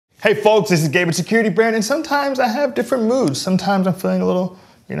Hey folks, this is Gabe at Security brand, and sometimes I have different moods. Sometimes I'm feeling a little,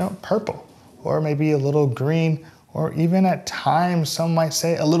 purple, or maybe a little green, or even at times, some might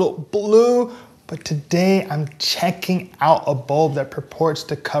say a little blue. But today I'm checking out a bulb that purports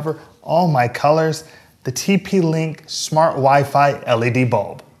to cover all my colors, the TP-Link Smart Wi-Fi LED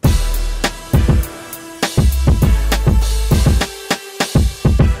bulb.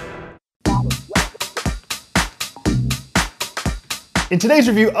 In today's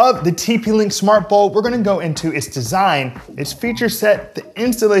review of the TP-Link Smart Bulb, we're gonna go into its design, its feature set, the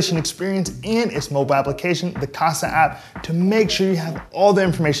installation experience, and its mobile application, the Kasa app, to make sure you have all the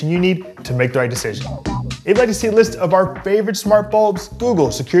information you need to make the right decision. If you'd like to see a list of our favorite smart bulbs, Google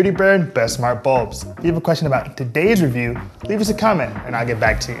Security brand best smart bulbs. If you have a question about today's review, leave us a comment and I'll get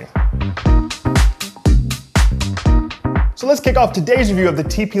back to you. So let's kick off today's review of the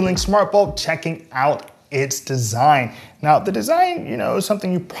TP-Link Smart Bulb, checking out its design. Now, the design, is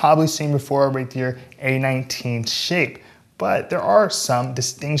something you've probably seen before with your A19 shape, but there are some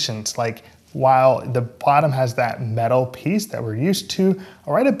distinctions. Like, while the bottom has that metal piece that we're used to,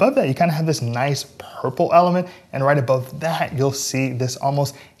 right above that, you kind of have this nice purple element, and right above that, you'll see this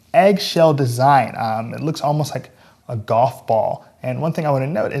almost eggshell design. It looks almost like a golf ball. And one thing I want to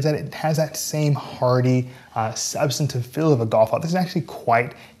note is that it has that same hardy, substantive feel of a golf ball. This is actually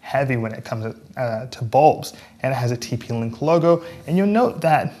quite heavy when it comes to bulbs. And it has a TP-Link logo. And you'll note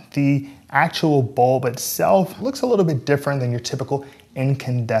that the actual bulb itself looks a little bit different than your typical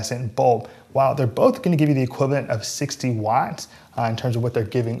incandescent bulb. While they're both going to give you the equivalent of 60 watts in terms of what they're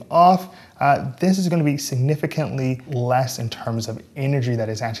giving off, this is going to be significantly less in terms of energy that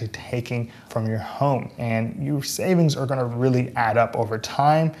it's actually taking from your home. And your savings are going to really add up over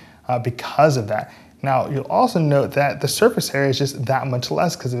time because of that. Now, you'll also note that the surface area is just that much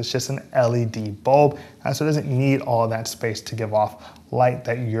less because it's just an LED bulb, so it doesn't need all of that space to give off light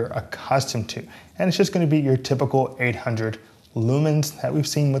that you're accustomed to. And it's just going to be your typical 800 lumens that we've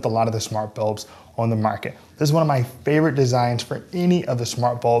seen with a lot of the smart bulbs on the market. This is one of my favorite designs for any of the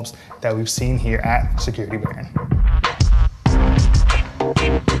smart bulbs that we've seen here at Security brand.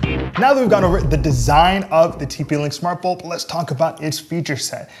 Now that we've gone over the design of the TP-Link Smart Bulb, let's talk about its feature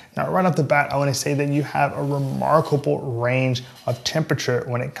set. Now, right off the bat, I want to say that you have a remarkable range of temperature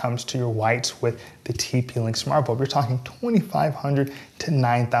when it comes to your whites with the TP-Link Smart Bulb. You're talking 2,500 to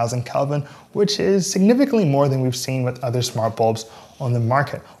 9,000 Kelvin, which is significantly more than we've seen with other smart bulbs on the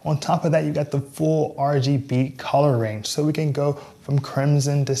market. On top of that, you got the full RGB color range. So we can go from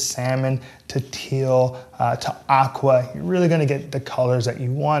crimson to salmon to teal to aqua. You're really gonna get the colors that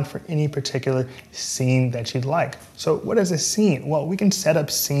you want for any particular scene that you'd like. So what is a scene? Well, we can set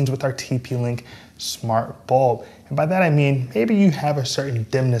up scenes with our TP-Link Smart Bulb. And by that I mean, maybe you have a certain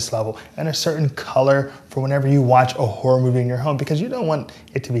dimness level and a certain color for whenever you watch a horror movie in your home, because you don't want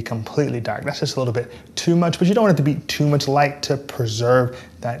it to be completely dark. That's just a little bit too much, but you don't want it to be too much light to preserve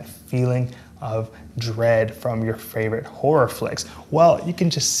that feeling of dread from your favorite horror flicks. Well, you can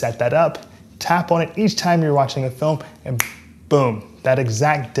just set that up, tap on it each time you're watching a film, and boom, that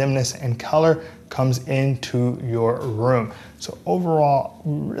exact dimness and color comes into your room. So overall,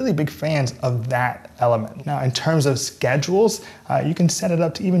 really big fans of that element. Now, in terms of schedules, you can set it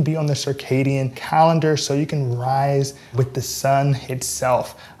up to even be on the Circadian calendar, so you can rise with the sun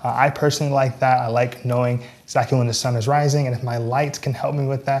itself. I personally like that. I like knowing exactly when the sun is rising, and if my lights can help me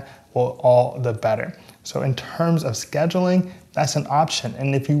with that, well, all the better. So in terms of scheduling, that's an option.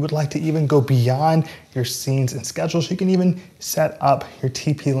 And if you would like to even go beyond your scenes and schedules, you can even set up your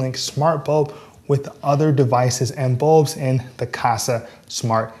TP-Link Smart Bulb with other devices and bulbs in the Kasa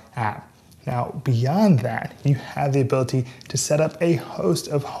Smart app. Now, beyond that, you have the ability to set up a host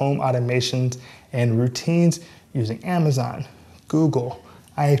of home automations and routines using Amazon, Google,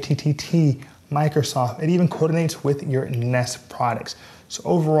 IFTTT, Microsoft. It even coordinates with your Nest products. So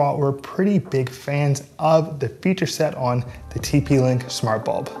overall, we're pretty big fans of the feature set on the TP-Link Smart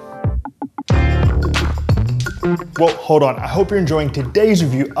Bulb. Well, hold on. I hope you're enjoying today's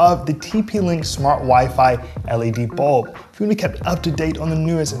review of the TP-Link Smart Wi-Fi LED bulb. If you want to be kept up to date on the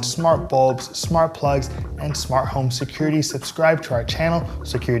newest in smart bulbs, smart plugs, and smart home security, subscribe to our channel,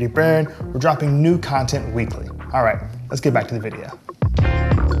 Security brand. We're dropping new content weekly. All right, let's get back to the video.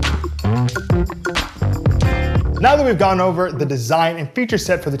 Now that we've gone over the design and feature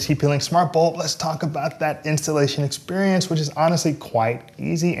set for the TP-Link Smart Bulb, let's talk about that installation experience, which is honestly quite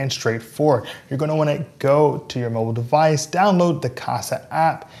easy and straightforward. You're going to want to go to your mobile device, download the Kasa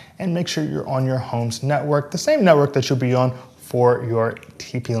app, and make sure you're on your home's network, the same network that you'll be on for your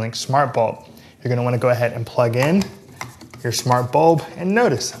TP-Link Smart Bulb. You're going to want to go ahead and plug in your smart bulb, and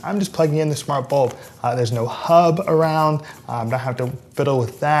notice I'm just plugging in the smart bulb. There's no hub around, don't have to fiddle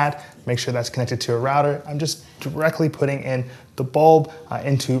with that. Make sure that's connected to a router. I'm just directly putting in the bulb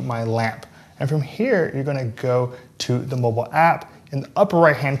into my lamp. And from here, you're gonna go to the mobile app. In the upper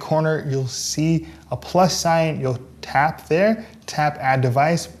right-hand corner, you'll see a plus sign. You'll tap there, tap add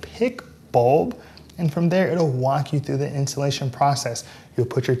device, pick bulb, and from there, it'll walk you through the installation process. You'll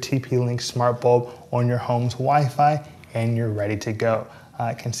put your TP-Link smart bulb on your home's Wi-Fi, and you're ready to go.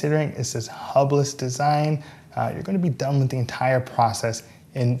 Considering it's this hubless design, you're gonna be done with the entire process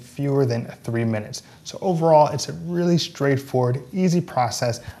in fewer than 3 minutes. So overall, it's a really straightforward, easy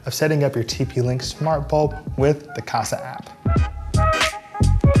process of setting up your TP-Link smart bulb with the Kasa app.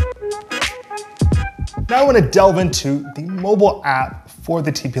 Now I want to delve into the mobile app for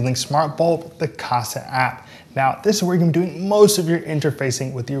the TP-Link smart bulb, the Kasa app. Now, this is where you're going to be doing most of your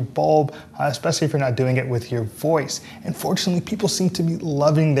interfacing with your bulb, especially if you're not doing it with your voice. And fortunately, people seem to be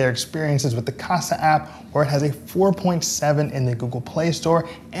loving their experiences with the Kasa app, where it has a 4.7 in the Google Play Store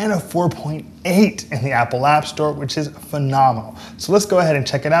and a 4.8 in the Apple App Store, which is phenomenal. So let's go ahead and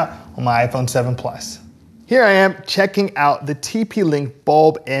check it out on my iPhone 7 Plus. Here I am checking out the TP-Link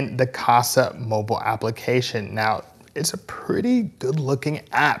bulb in the Kasa mobile application. Now, it's a pretty good looking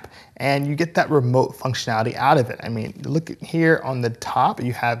app and you get that remote functionality out of it. I mean, look at here on the top,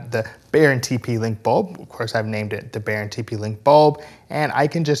 you have the Bear and TP-Link bulb. Of course, I've named it the Bear and TP-Link bulb, and I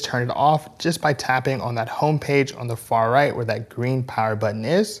can just turn it off just by tapping on that home page on the far right where that green power button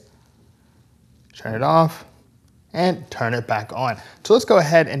is. Turn it off and turn it back on. So let's go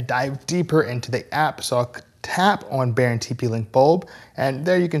ahead and dive deeper into the app. So I'll tap on Bear and TP-Link bulb, and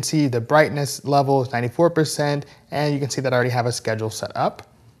there you can see the brightness level is 94%, and you can see that I already have a schedule set up.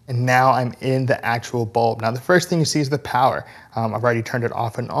 And now I'm in the actual bulb. Now the first thing you see is the power. I've already turned it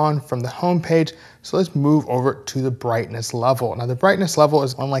off and on from the home page. So let's move over to the brightness level. Now the brightness level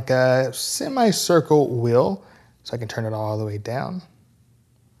is on like a semicircle wheel. So I can turn it all the way down,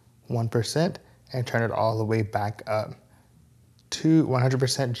 1%, and turn it all the way back up to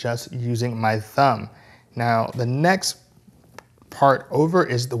 100% just using my thumb. Now the next part over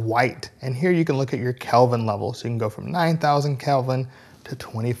is the white, and here you can look at your Kelvin level. So you can go from 9,000 Kelvin to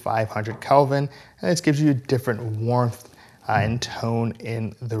 2,500 Kelvin, and this gives you different warmth and tone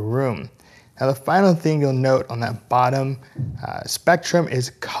in the room. Now the final thing you'll note on that bottom spectrum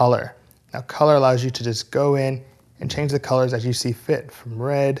is color. Now color allows you to just go in and change the colors as you see fit, from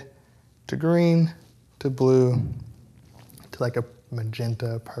red to green to blue to like a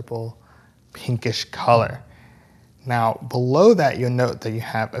magenta, purple, pinkish color. Now below that, you'll note that you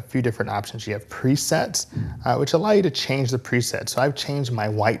have a few different options. You have presets, which allow you to change the preset. So I've changed my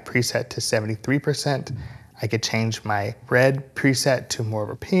white preset to 73%. I could change my red preset to more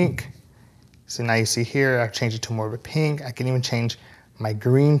of a pink. So now you see here, I've changed it to more of a pink. I can even change my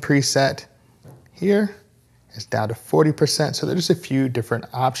green preset here. It's down to 40%, so there's a few different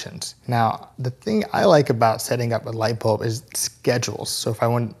options. Now, the thing I like about setting up a light bulb is schedules. So if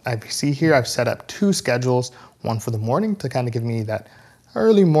I see here, I've set up 2 schedules, one for the morning to kind of give me that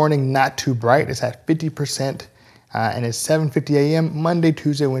early morning, not too bright. It's at 50%, and it's 7:50 a.m., Monday,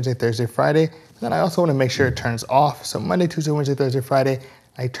 Tuesday, Wednesday, Thursday, Friday. And then I also want to make sure it turns off. So Monday, Tuesday, Wednesday, Thursday, Friday,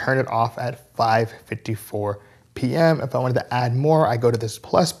 I turn it off at 5:54 p.m. If I wanted to add more, I go to this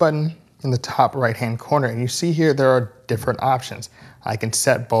plus button in the top right-hand corner, and you see here there are different options. I can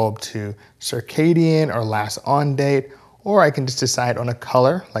set bulb to Circadian or last on date, or I can just decide on a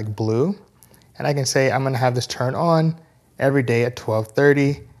color like blue, and I can say I'm gonna have this turn on every day at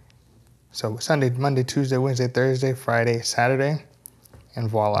 12:30. So Sunday, Monday, Tuesday, Wednesday, Thursday, Friday, Saturday, and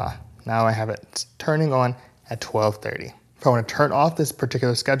voila. Now I have it turning on at 12:30. If I wanna turn off this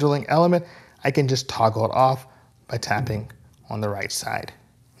particular scheduling element, I can just toggle it off by tapping on the right side.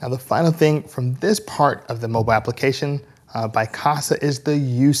 Now the final thing from this part of the mobile application by Kasa is the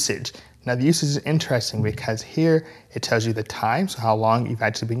usage. Now the usage is interesting because here it tells you the time, so how long you've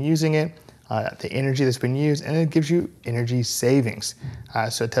actually been using it, the energy that's been used, and it gives you energy savings.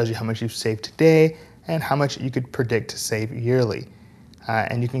 So it tells you how much you've saved today and how much you could predict to save yearly.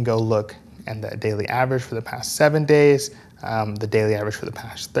 And you can go look at the daily average for the past 7 days, the daily average for the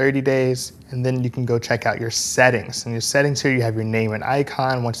past 30 days, and then you can go check out your settings. In your settings here, you have your name and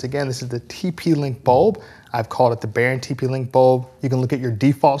icon. Once again, this is the TP-Link bulb. I've called it the Bear and TP-Link bulb. You can look at your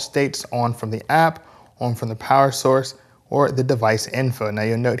default states on from the app, on from the power source, or the device info. Now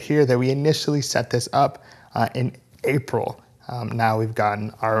you'll note here that we initially set this up in April. Now we've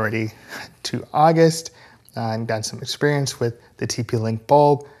gotten already to August and gotten some experience with the TP-Link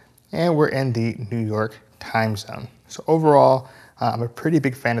bulb, and we're in the New York time zone. So overall, I'm a pretty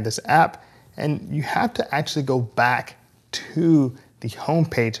big fan of this app, and you have to actually go back to the home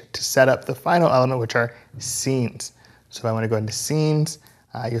page to set up the final element, which are scenes. So if I want to go into scenes,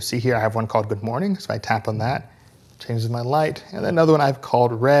 you'll see here I have one called Good Morning. So if I tap on that, changes my light. And then another one I've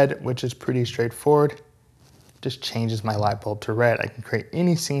called Red, which is pretty straightforward. Just changes my light bulb to red. I can create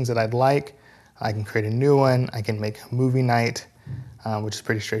any scenes that I'd like. I can create a new one. I can make a movie night, which is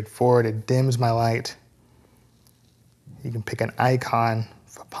pretty straightforward. It dims my light. You can pick an icon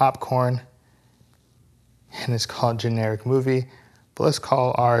for popcorn, and it's called Generic Movie. But let's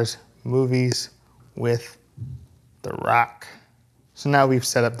call ours Movies with The Rock. So now we've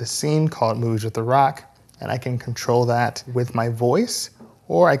set up the scene called Movies with The Rock, and I can control that with my voice,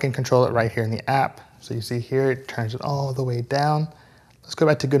 or I can control it right here in the app. So you see here, it turns it all the way down. Let's go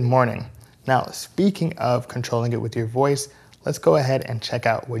back to Good Morning. Now, speaking of controlling it with your voice, let's go ahead and check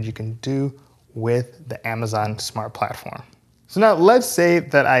out what you can do with the Amazon Smart Platform. So now let's say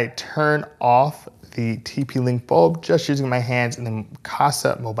that I turn off the TP-Link bulb just using my hands in the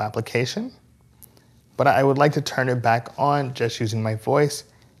Kasa mobile application, but I would like to turn it back on just using my voice.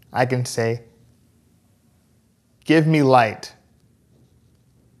 I can say, give me light.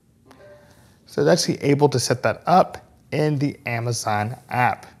 So it's actually able to set that up in the Amazon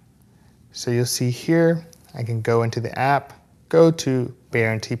app. So you'll see here, I can go into the app, go to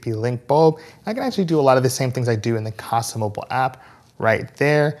Bear and TP-Link bulb. I can actually do a lot of the same things I do in the Kasa mobile app right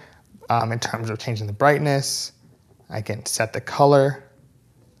there. In terms of changing the brightness, I can set the color,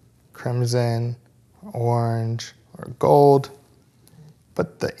 crimson, orange, or gold.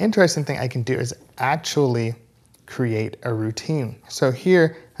 But the interesting thing I can do is actually create a routine. So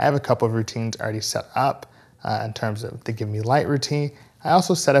here, I have a couple of routines already set up in terms of the Give Me Light routine. I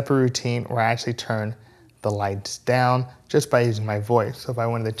also set up a routine where I actually turn the lights down just by using my voice. So if I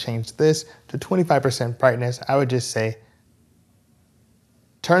wanted to change this to 25% brightness, I would just say,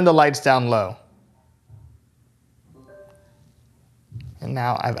 turn the lights down low. And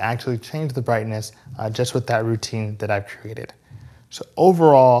now I've actually changed the brightness just with that routine that I've created. So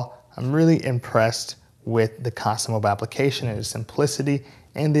overall, I'm really impressed with the Kasa mobile application and its simplicity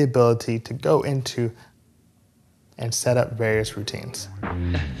and the ability to go into and set up various routines.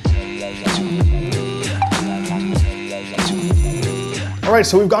 All right,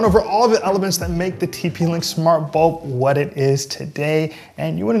 so we've gone over all the elements that make the TP-Link Smart Bulb what it is today.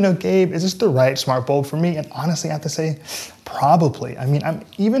 And you wanna know, Gabe, is this the right smart bulb for me? And honestly, I have to say, probably. I mean, I'm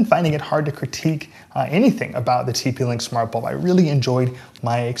even finding it hard to critique anything about the TP-Link Smart Bulb. I really enjoyed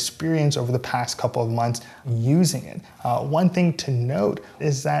my experience over the past couple of months using it. One thing to note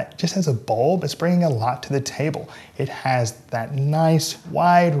is that just as a bulb, it's bringing a lot to the table. It has that nice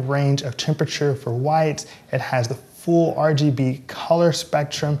wide range of temperature for whites. It has the full RGB color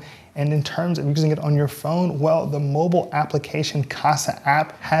spectrum. And in terms of using it on your phone, well, the mobile application Kasa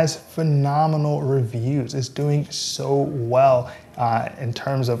app has phenomenal reviews. It's doing so well in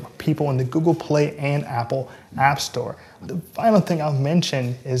terms of people in the Google Play and Apple App Store. The final thing I'll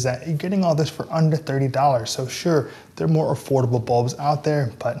mention is that you're getting all this for under $30. So sure, there are more affordable bulbs out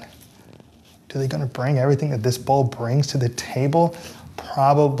there, but are they gonna bring everything that this bulb brings to the table?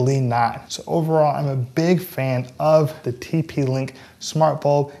 Probably not. So overall, I'm a big fan of the TP-Link Smart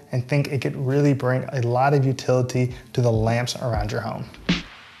Bulb and think it could really bring a lot of utility to the lamps around your home.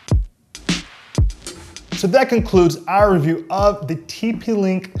 So that concludes our review of the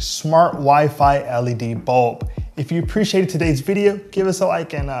TP-Link Smart Wi-Fi LED bulb. If you appreciated today's video, give us a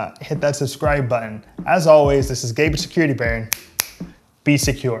like and hit that subscribe button. As always, this is Gabe, Security Baron. Be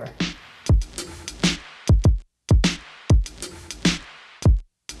secure.